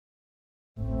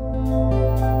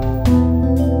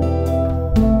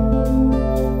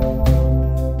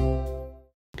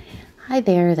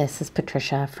there, this is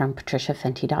Patricia from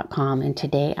patriciafentie.com, and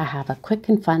today I have a quick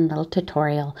and fun little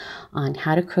tutorial on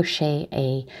how to crochet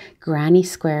a granny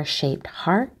square shaped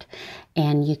heart.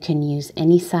 And you can use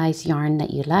any size yarn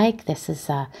that you like. This is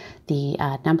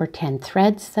the number 10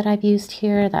 threads that I've used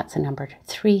here. That's a number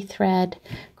 3 thread,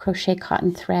 crochet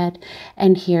cotton thread.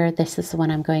 And here, this is the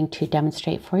one I'm going to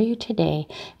demonstrate for you today.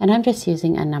 And I'm just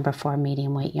using a number 4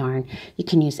 medium weight yarn. You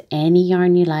can use any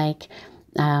yarn you like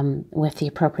with the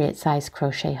appropriate size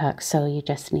crochet hook. So you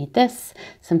just need this,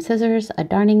 some scissors, a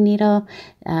darning needle,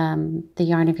 the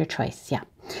yarn of your choice. Yeah.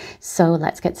 So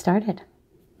let's get started.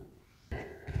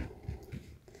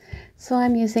 So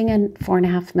I'm using a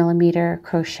 4.5 millimeter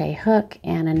crochet hook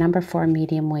and a number 4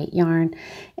 medium weight yarn.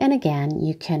 And again,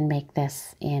 you can make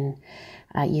this in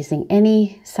using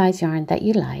any size yarn that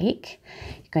you like.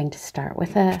 You're going to start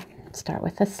with a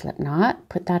slip knot,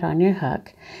 put that on your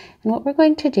hook. And what we're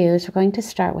going to do is we're going to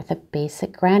start with a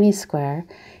basic granny square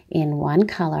in one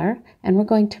color, and we're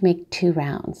going to make 2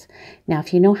 rounds. Now,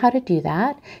 if you know how to do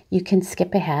that, you can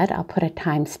skip ahead. I'll put a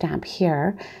timestamp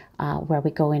here where we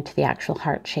go into the actual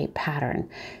heart-shaped pattern.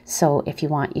 So if you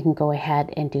want, you can go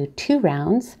ahead and do 2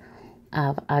 rounds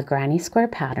of a granny square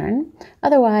pattern.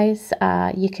 Otherwise,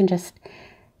 you can just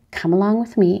come along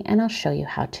with me and I'll show you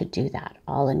how to do that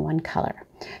all in one color.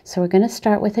 So we're going to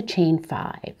start with a chain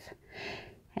 5,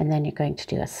 and then you're going to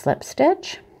do a slip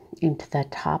stitch into the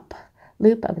top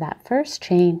loop of that first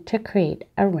chain to create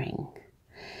a ring.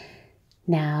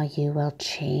 Now you will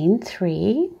chain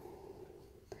 3,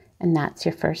 and that's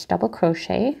your first double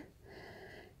crochet,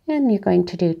 and you're going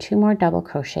to do 2 more double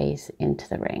crochets into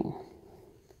the ring.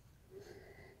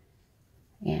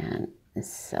 And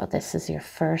so this is your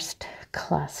first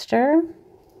cluster.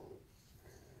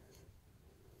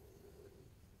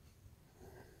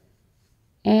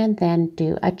 And then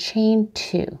do a chain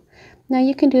 2. Now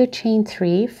you can do a chain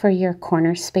 3 for your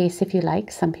corner space if you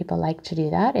like. Some people like to do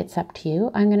that. It's up to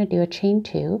you. I'm going to do a chain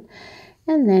 2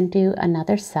 and then do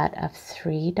another set of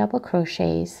 3 double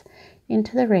crochets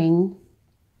into the ring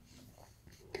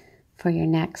for your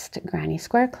next granny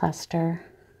square cluster.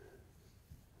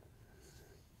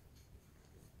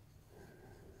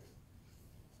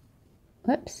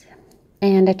 Whoops.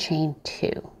 And a chain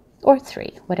 2. Or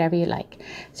 3, whatever you like.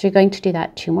 So you're going to do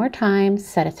that 2 more times,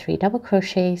 set of 3 double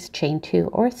crochets, chain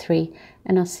 2 or 3,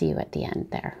 and I'll see you at the end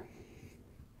there.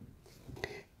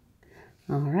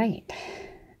 All right,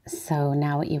 so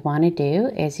now what you want to do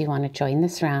is you want to join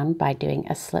this round by doing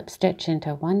a slip stitch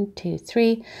into 1, 2,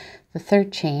 3, the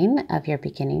 3rd chain of your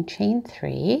beginning chain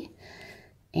 3,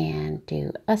 and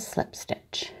do a slip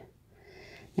stitch.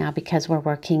 Now, because we're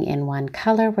working in one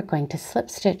color, we're going to slip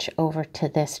stitch over to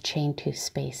this chain 2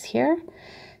 space here.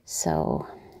 So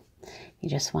you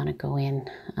just want to go in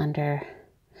under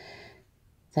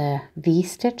the V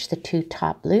stitch, the 2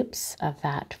 top loops of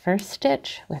that first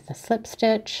stitch with a slip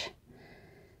stitch.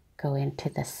 Go into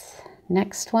this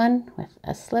next one with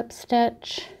a slip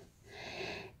stitch.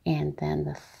 And then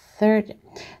the 3rd,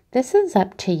 this is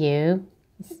up to you.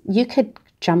 You could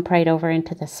jump right over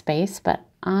into the space, but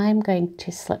I'm going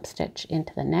to slip stitch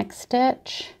into the next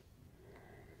stitch,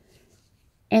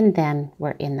 and then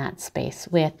we're in that space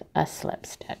with a slip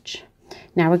stitch.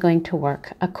 Now we're going to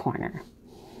work a corner.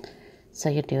 So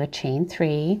you do a chain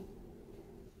 3,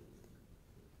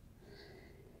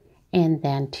 and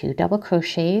then 2 double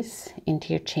crochets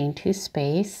into your chain 2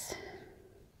 space.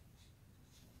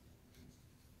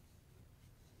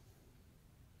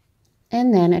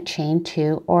 And then a chain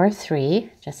 2 or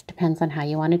 3, just depends on how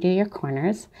you want to do your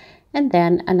corners, and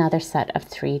then another set of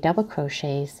 3 double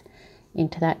crochets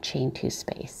into that chain 2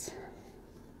 space.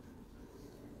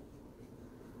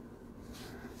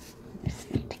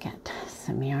 Just need to get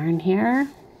some yarn here.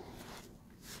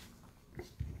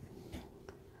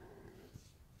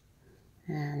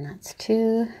 And that's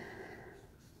 2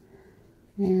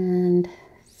 and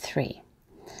 3.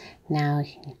 Now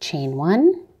you can chain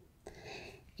 1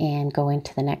 and go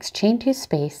into the next chain 2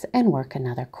 space and work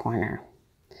another corner.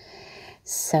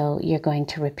 So you're going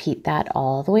to repeat that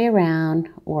all the way around,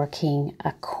 working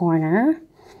a corner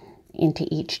into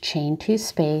each chain 2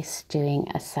 space, doing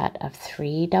a set of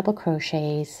 3 double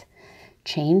crochets,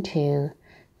 chain 2,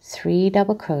 3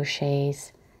 double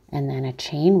crochets, and then a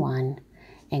chain 1,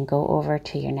 and go over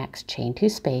to your next chain 2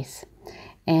 space.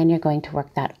 And you're going to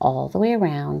work that all the way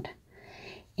around,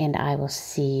 and I will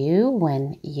see you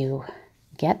when you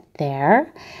get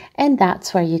there, and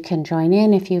that's where you can join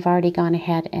in if you've already gone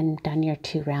ahead and done your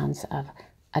 2 rounds of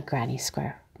a granny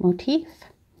square motif.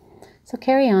 So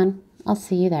carry on, I'll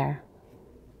see you there.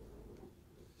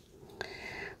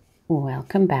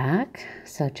 Welcome back.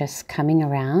 So just coming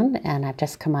around, and I've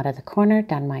just come out of the corner,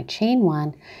 done my chain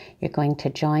 1. You're going to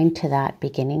join to that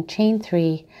beginning chain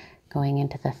 3, going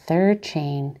into the 3rd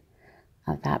chain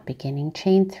of that beginning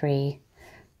chain 3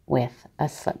 with a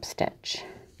slip stitch.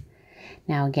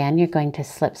 Now again, you're going to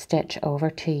slip stitch over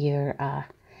to your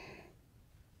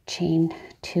chain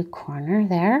 2 corner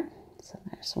there. So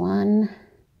there's 1,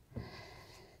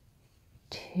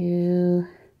 2,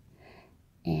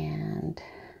 and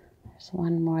there's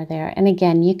 1 more there. And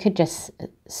again, you could just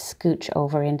scooch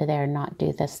over into there and not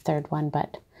do this 3rd one,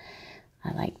 but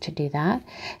I like to do that.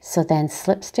 So then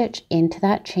slip stitch into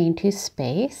that chain 2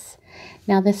 space.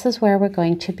 Now this is where we're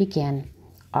going to begin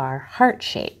our heart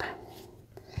shape.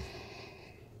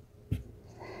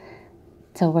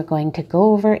 So we're going to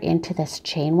go over into this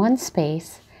chain 1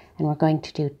 space, and we're going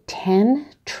to do 10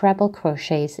 treble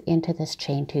crochets into this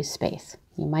chain 2 space.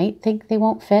 You might think they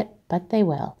won't fit, but they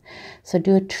will. So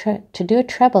to do a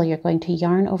treble, you're going to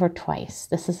yarn over twice.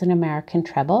 This is an American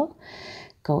treble.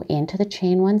 Go into the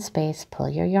chain 1 space, pull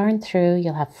your yarn through.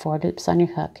 You'll have 4 loops on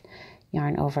your hook.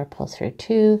 Yarn over, pull through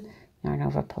 2, yarn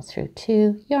over, pull through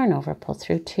 2, yarn over, pull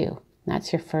through 2.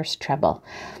 That's your first treble.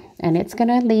 And it's going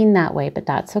to lean that way, but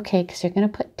that's okay because you're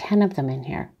going to put 10 of them in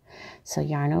here. So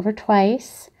yarn over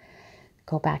twice,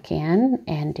 go back in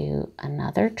and do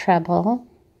another treble.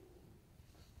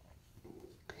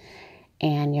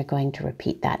 And you're going to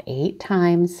repeat that 8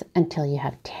 times until you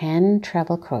have 10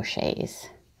 treble crochets.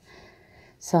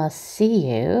 So I'll see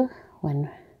you when,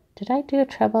 did I do a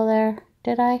treble there?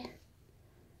 Did I?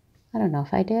 I don't know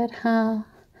if I did. Huh?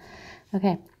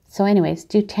 Okay, so anyways,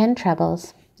 do 10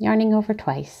 trebles, yarning over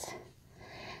twice.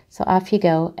 So off you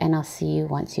go, and I'll see you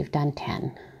once you've done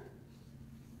 10.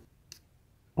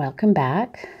 Welcome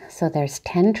back. So there's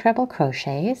 10 treble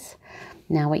crochets.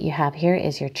 Now what you have here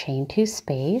is your chain 2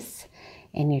 space,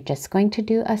 and you're just going to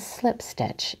do a slip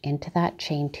stitch into that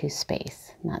chain 2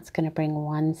 space. And that's going to bring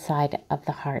one side of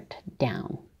the heart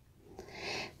down.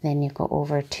 Then you go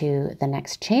over to the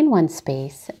next chain 1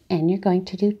 space, and you're going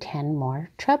to do 10 more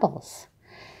trebles.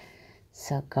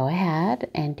 So go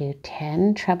ahead and do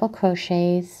 10 treble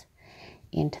crochets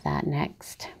into that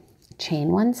next chain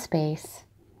 1 space,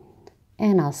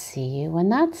 and I'll see you when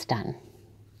that's done.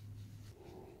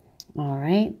 All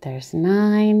right, there's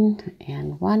 9,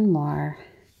 and 1 more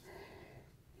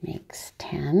makes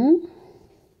 10.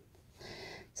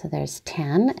 So there's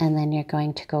 10, and then you're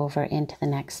going to go over into the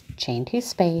next chain 2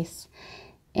 space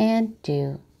and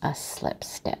do a slip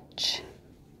stitch.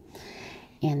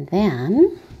 And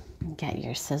then get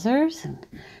your scissors and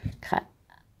cut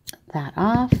that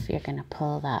off. You're going to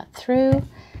pull that through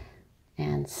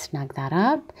and snug that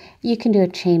up. You can do a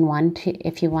chain 1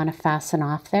 if you want to fasten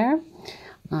off there.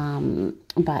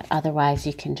 But otherwise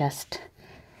you can just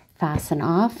fasten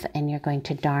off, and you're going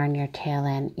to darn your tail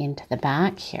end into the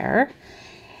back here.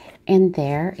 And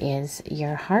there is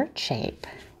your heart shape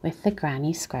with the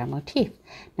granny square motif.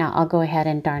 Now I'll go ahead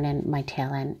and darn in my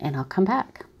tail end, and I'll come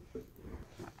back.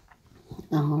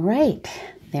 All right,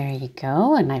 there you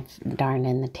go. And I've darned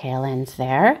in the tail ends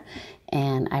there,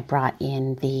 and I brought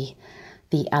in the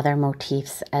other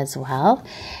motifs as well.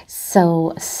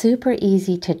 So super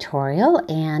easy tutorial,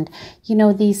 and you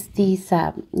know, these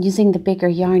using the bigger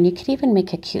yarn, you could even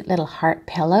make a cute little heart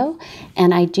pillow.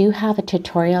 And I do have a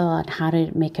tutorial on how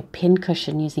to make a pin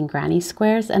cushion using granny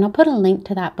squares, and I'll put a link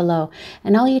to that below.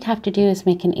 And all you'd have to do is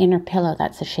make an inner pillow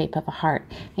that's the shape of a heart,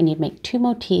 and you'd make 2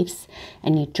 motifs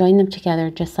and you join them together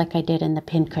just like I did in the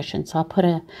pin cushion. So I'll put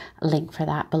a link for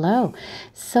that below.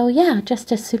 So yeah,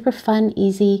 just a super fun,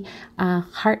 easy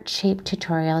heart-shaped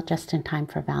tutorial just in time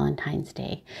for Valentine's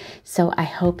Day. So I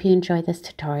hope you enjoyed this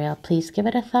tutorial. Please give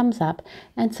it a thumbs up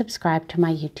and subscribe to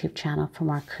my YouTube channel for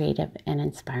more creative and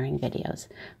inspiring videos.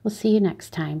 We'll see you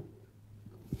next time.